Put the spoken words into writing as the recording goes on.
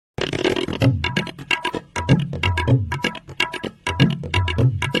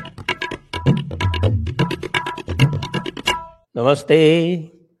नमस्ते,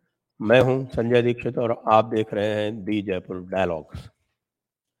 मैं हूं संजय दीक्षित और आप देख रहे हैं दी जयपुर डायलॉग्स।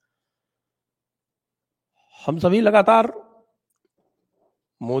 हम सभी लगातार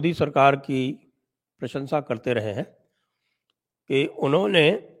मोदी सरकार की प्रशंसा करते रहे हैं कि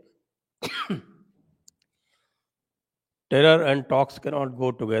उन्होंने terror and talks can not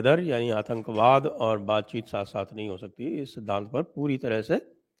go together, यानी आतंकवाद और बातचीत साथ साथ नहीं हो सकती, इस सिद्धांत पर पूरी तरह से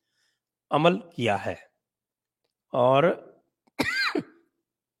अमल किया है। और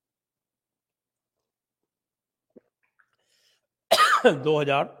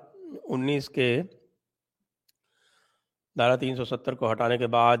 2019 के धारा 370 को हटाने के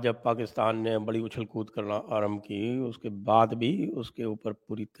बाद जब पाकिस्तान ने बड़ी उछल कूद करना आरंभ की, उसके बाद भी उसके ऊपर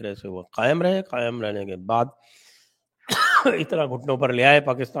पूरी तरह से वो कायम रहे। कायम रहने के बाद इतना घुटनों पर ले आए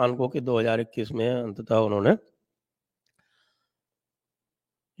पाकिस्तान को कि 2021 में अंततः उन्होंने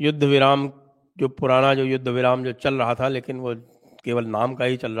युद्ध विराम, जो पुराना जो युद्ध विराम जो चल रहा था, लेकिन वो केवल नाम का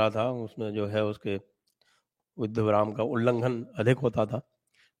ही चल रहा था, उसमें जो है उसके युद्ध विराम का उल्लंघन अधिक होता था।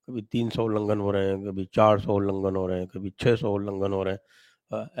 कभी 300 उल्लंघन हो रहे हैं, कभी 400 उल्लंघन हो रहे हैं, कभी 600 उल्लंघन हो रहे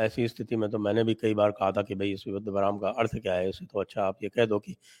हैं। ऐसी स्थिति में तो मैंने भी कई बार कहा था कि भाई इस युद्ध विराम का अर्थ क्या है, इससे तो अच्छा आप ये कह दो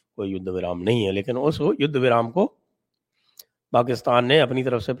कि कोई युद्ध विराम नहीं है। लेकिन उस युद्ध विराम को पाकिस्तान ने अपनी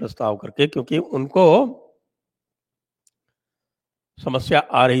तरफ से प्रस्ताव करके, क्योंकि उनको समस्या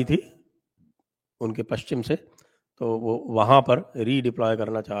आ रही थी उनके पश्चिम से, तो वो वहां पर रीडिप्लॉय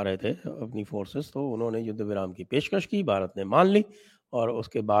करना चाह रहे थे अपनी फोर्सेस, तो उन्होंने युद्ध विराम की पेशकश की, भारत ने मान ली और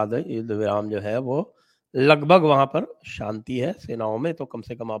उसके बाद युद्ध विराम जो है वो लगभग वहां पर शांति है। सेनाओं में तो कम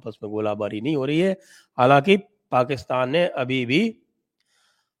से कम आपस में गोलाबारी नहीं हो रही है। हालांकि पाकिस्तान ने अभी भी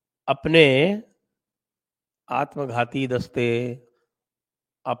अपने आत्मघाती दस्ते,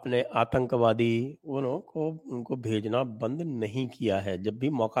 अपने आतंकवादी उनको भेजना बंद नहीं किया है। जब भी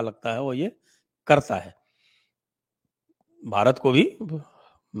मौका लगता है वो ये करता है। भारत को भी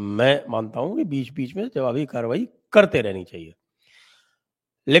मैं मानता हूं कि बीच बीच में जवाबी कार्रवाई करते रहनी चाहिए।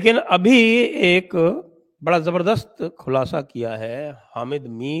 लेकिन अभी एक बड़ा जबरदस्त खुलासा किया है हामिद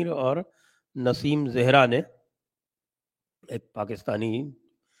मीर और नसीम जहरा ने। एक पाकिस्तानी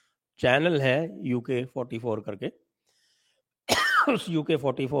चैनल है UK 44 करके, उस UK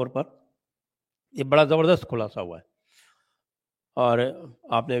 44 पर ये बड़ा जबरदस्त खुलासा हुआ है और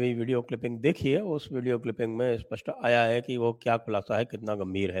आपने भी वीडियो क्लिपिंग देखी है। उस वीडियो क्लिपिंग में स्पष्ट आया है कि वो क्या खुलासा है, कितना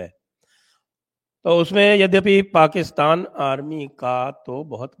गंभीर है। तो उसमें यद्यपि पाकिस्तान आर्मी का तो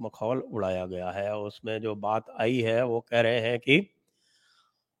बहुत मखौल उड़ाया गया है, उसमें जो बात आई है वो कह रहे हैं कि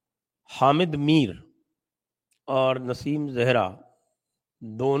हामिद मीर और नसीम जहरा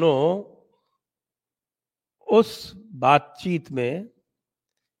दोनों उस बातचीत में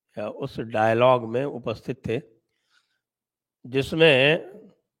या उस डायलॉग में उपस्थित थे जिसमें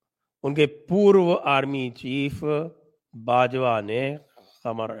उनके पूर्व आर्मी चीफ बाजवा ने,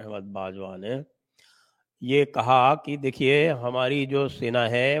 कमर अहमद बाजवा ने ये कहा कि देखिए हमारी जो सेना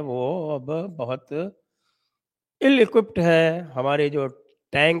है वो अब बहुत इल इक्विप्ड है, हमारे जो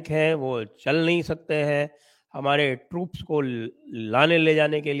टैंक हैं वो चल नहीं सकते हैं, हमारे ट्रूप्स को लाने ले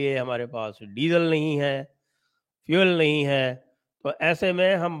जाने के लिए हमारे पास डीजल नहीं है, फ्यूल नहीं है, तो ऐसे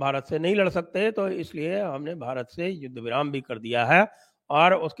में हम भारत से नहीं लड़ सकते, तो इसलिए हमने भारत से युद्ध विराम भी कर दिया है।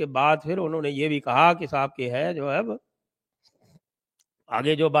 और उसके बाद फिर उन्होंने ये भी कहा कि साहब के है जो है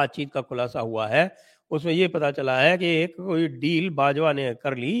आगे जो बातचीत का खुलासा हुआ है उसमें ये पता चला है कि एक कोई डील बाजवा ने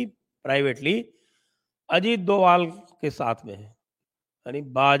कर ली प्राइवेटली अजीत डोभाल के साथ में है। यानी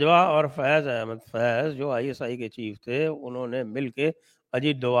बाजवा और फैज अहमद फैज जो ISI के चीफ थे, उन्होंने मिलके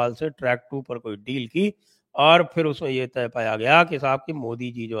अजीत डोभाल से ट्रैक 2 पर कोई डील की और फिर उसमें यह तय पाया गया कि साहब की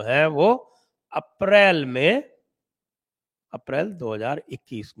मोदी जी जो है वो अप्रैल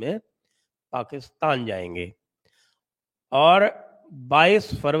 2021 में पाकिस्तान जाएंगे और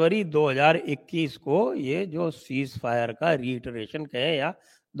 22 फरवरी 2021 को ये जो सीज फायर का रीइटरेशन कहें या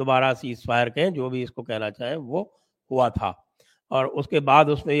दोबारा सीज फायर कहें, जो भी इसको कहना चाहें, वो हुआ था। और उसके बाद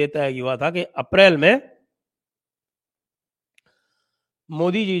उसमें यह तय हुआ था कि अप्रैल में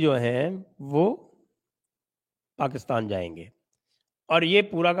मोदी जी जो हैं वो पाकिस्तान जाएंगे और ये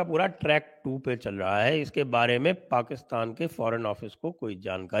पूरा का पूरा ट्रैक 2 पे चल रहा है। इसके बारे में पाकिस्तान के फॉरेन ऑफिस को कोई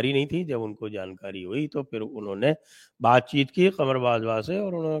जानकारी नहीं थी। जब उनको जानकारी हुई तो फिर उन्होंने बातचीत की कमर बाजवा से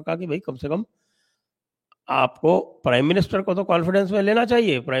और उन्होंने कहा कि भाई कम से कम आपको प्राइम मिनिस्टर को तो कॉन्फिडेंस में लेना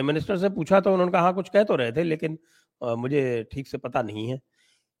चाहिए। प्राइम मिनिस्टर से पूछा तो उन्होंने कहा कुछ कह तो रहे थे, लेकिन मुझे ठीक से पता नहीं है।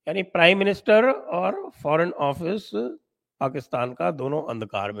 यानी प्राइम मिनिस्टर और फॉरेन ऑफिस पाकिस्तान का दोनों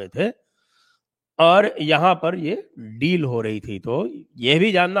अंधकार में थे और यहाँ पर ये डील हो रही थी। तो यह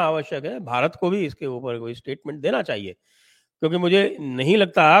भी जानना आवश्यक है, भारत को भी इसके ऊपर कोई स्टेटमेंट देना चाहिए, क्योंकि मुझे नहीं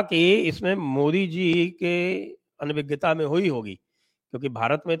लगता कि इसमें मोदी जी के अनभिज्ञता में हुई होगी, क्योंकि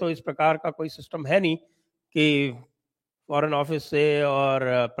भारत में तो इस प्रकार का कोई सिस्टम है नहीं कि फॉरेन ऑफिस से और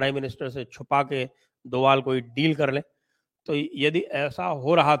प्राइम मिनिस्टर से छुपा के दोवाल कोई डील कर ले। तो यदि ऐसा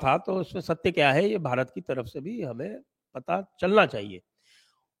हो रहा था तो उसमें सत्य क्या है, ये भारत की तरफ से भी हमें पता चलना चाहिए।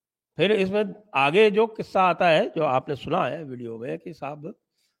 फिर इसमें आगे जो किस्सा आता है, जो आपने सुना है वीडियो में, कि साहब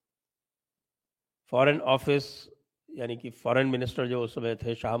फॉरेन ऑफिस यानी कि फॉरेन मिनिस्टर जो उस समय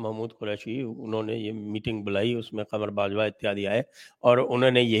थे शाह महमूद कुरैशी, उन्होंने ये मीटिंग बुलाई, उसमें कमर बाजवा इत्यादि आए और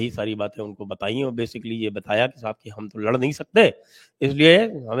उन्होंने यही सारी बातें उनको बताई और बेसिकली ये बताया कि साहब कि हम तो लड़ नहीं सकते, इसलिए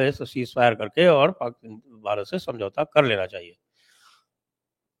हमें सीज फायर करके और भारत से समझौता कर लेना चाहिए।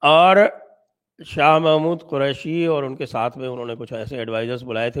 और शाह महमूद कुरैशी और उनके साथ में उन्होंने कुछ ऐसे एडवाइजर्स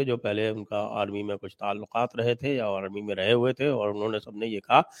बुलाए थे जो पहले उनका आर्मी में कुछ ताल्लुकात रहे थे या आर्मी में रहे हुए थे, और उन्होंने सबने ये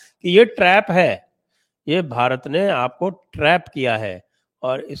कहा कि ये ट्रैप है, ये भारत ने आपको ट्रैप किया है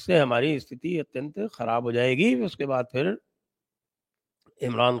और इससे हमारी स्थिति अत्यंत खराब हो जाएगी। उसके बाद फिर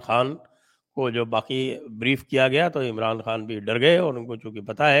इमरान खान को जो बाकी ब्रीफ किया गया तो इमरान खान भी डर गए, और उनको चूंकि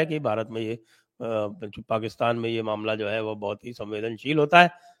पता है कि भारत में ये पाकिस्तान में ये मामला जो है वो बहुत ही संवेदनशील होता है,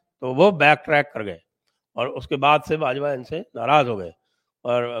 तो वो बैक ट्रैक कर गए और उसके बाद से बाजवा इनसे नाराज हो गए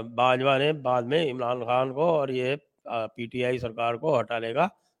और बाजवा ने बाद में इमरान खान को और ये पीटीआई सरकार को हटाने का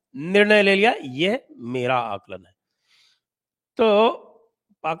निर्णय ले लिया। ये मेरा आकलन है। तो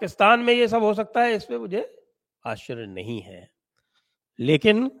पाकिस्तान में ये सब हो सकता है, इसमें मुझे आश्चर्य नहीं है,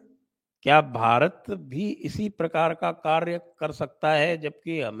 लेकिन क्या भारत भी इसी प्रकार का कार्य कर सकता है,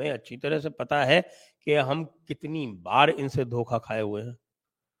 जबकि हमें अच्छी तरह से पता है कि हम कितनी बार इनसे धोखा खाए हुए हैं।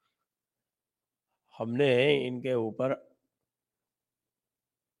 हमने इनके ऊपर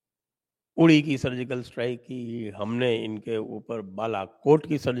उड़ी की सर्जिकल स्ट्राइक की, हमने इनके ऊपर बालाकोट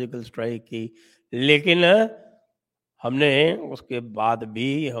की सर्जिकल स्ट्राइक की, लेकिन हमने उसके बाद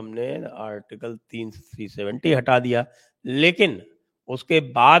भी हमने आर्टिकल 370 हटा दिया। लेकिन उसके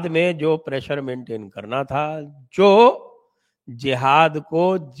बाद में जो प्रेशर मेंटेन करना था, जो जिहाद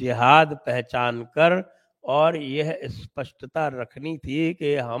को जिहाद पहचान कर और यह स्पष्टता रखनी थी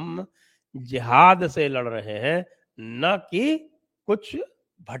कि हम जिहाद से लड़ रहे हैं, न कि कुछ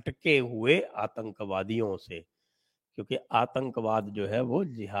भटके हुए आतंकवादियों से, क्योंकि आतंकवाद जो है वो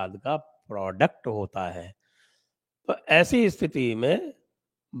जिहाद का प्रोडक्ट होता है। तो ऐसी स्थिति में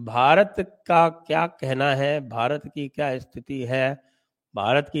भारत का क्या कहना है, भारत की क्या स्थिति है,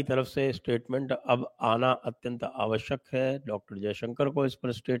 भारत की तरफ से स्टेटमेंट अब आना अत्यंत आवश्यक है। डॉक्टर जयशंकर को इस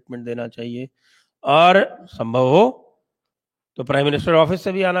पर स्टेटमेंट देना चाहिए और संभव हो तो प्राइम मिनिस्टर ऑफिस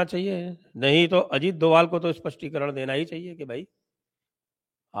से भी आना चाहिए, नहीं तो अजीत डोभाल को तो स्पष्टीकरण देना ही चाहिए कि भाई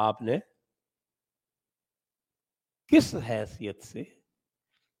आपने किस हैसियत से,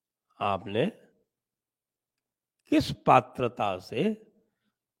 आपने किस पात्रता से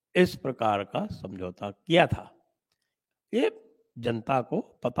इस प्रकार का समझौता किया था। ये जनता को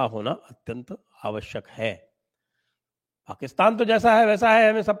पता होना अत्यंत आवश्यक है। पाकिस्तान तो जैसा है वैसा है,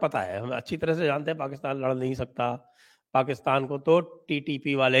 हमें सब पता है, हम अच्छी तरह से जानते हैं पाकिस्तान लड़ नहीं सकता। पाकिस्तान को तो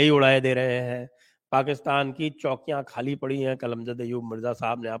टीटीपी वाले ही उड़ाए दे रहे हैं। पाकिस्तान की चौकियां खाली पड़ी हैं। कल अमजद अयूब मिर्जा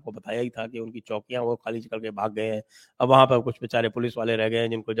साहब ने आपको बताया ही था कि उनकी चौकियां वो खाली करके भाग गए हैं। अब वहां पर कुछ बेचारे पुलिस वाले रह गए हैं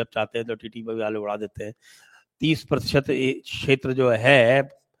जिनको जब चाहते हैं तो टीटीपी वाले उड़ा देते हैं। 30% क्षेत्र जो है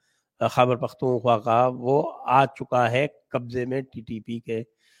खैबर पख्तूनख्वा का वो आ चुका है कब्जे में टीटीपी के।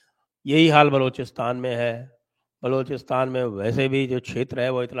 यही हाल बलूचिस्तान में है। बलूचिस्तान में वैसे भी जो क्षेत्र है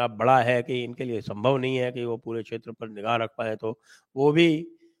वो इतना बड़ा है कि इनके लिए संभव नहीं है कि वो पूरे क्षेत्र पर निगाह रख पाए, तो वो भी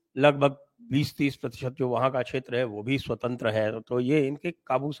लगभग 20-30% जो वहाँ का क्षेत्र है वो भी स्वतंत्र है, तो ये इनके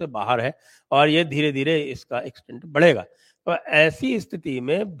काबू से बाहर है और ये धीरे धीरे इसका एक्सटेंट बढ़ेगा। तो ऐसी स्थिति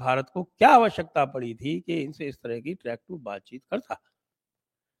में भारत को क्या आवश्यकता पड़ी थी कि इनसे इस तरह की ट्रैक टू बातचीत करता।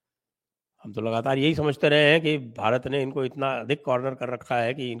 हम तो लगातार यही समझते रहे हैं कि भारत ने इनको इतना अधिक कॉर्नर कर रखा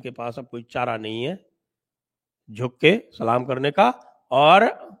है कि इनके पास अब कोई चारा नहीं है झुक के सलाम करने का और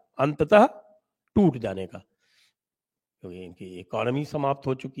अंततः टूट जाने का, क्योंकि इनकी इकोनॉमी समाप्त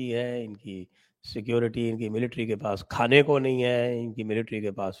हो चुकी है, इनकी सिक्योरिटी, इनकी मिलिट्री के पास खाने को नहीं है, इनकी मिलिट्री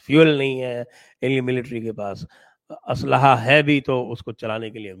के पास फ्यूल नहीं है, इनकी मिलिट्री के पास असलहा है भी तो उसको चलाने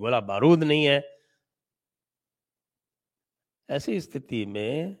के लिए गोला बारूद नहीं है। ऐसी स्थिति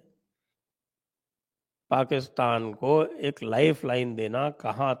में पाकिस्तान को एक लाइफ लाइन देना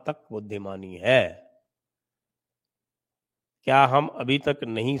कहां तक बुद्धिमानी है, क्या हम अभी तक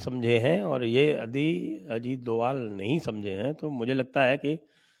नहीं समझे हैं? और ये यदि अजीत डोभाल नहीं समझे हैं तो मुझे लगता है कि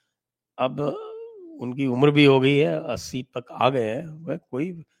अब उनकी उम्र भी हो गई है, 80 तक आ गए हैं, वह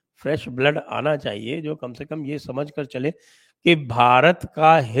कोई फ्रेश ब्लड आना चाहिए जो कम से कम ये समझ कर चले कि भारत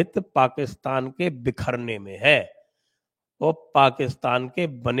का हित पाकिस्तान के बिखरने में है, वो पाकिस्तान के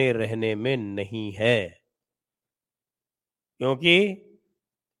बने रहने में नहीं है। क्योंकि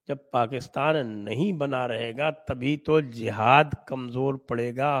जब पाकिस्तान नहीं बना रहेगा तभी तो जिहाद कमजोर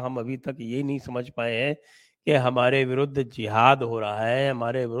पड़ेगा। हम अभी तक ये नहीं समझ पाए हैं कि हमारे विरुद्ध जिहाद हो रहा है,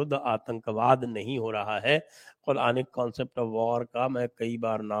 हमारे विरुद्ध आतंकवाद नहीं हो रहा है। कुरानिक कॉन्सेप्ट ऑफ वॉर का मैं कई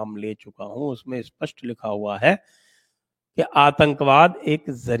बार नाम ले चुका हूं, उसमें स्पष्ट लिखा हुआ है कि आतंकवाद एक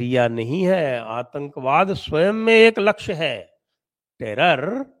जरिया नहीं है, आतंकवाद स्वयं में एक लक्ष्य है।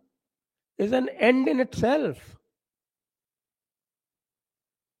 Terror is an end in itself.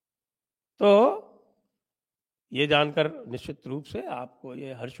 तो ये जानकर निश्चित रूप से आपको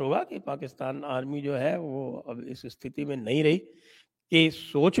ये हर्ष होगा कि पाकिस्तान आर्मी जो है वो अब इस स्थिति में नहीं रही कि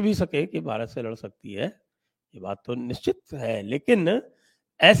सोच भी सके कि भारत से लड़ सकती है। ये बात तो निश्चित है, लेकिन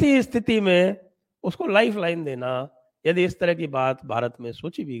ऐसी स्थिति में उसको लाइफ लाइन देना, यदि इस तरह की बात भारत में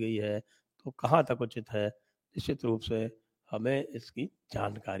सोची भी गई है तो कहाँ तक उचित है। निश्चित रूप से हमें इसकी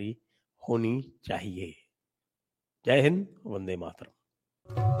जानकारी होनी चाहिए। जय हिंद, वंदे मातरम।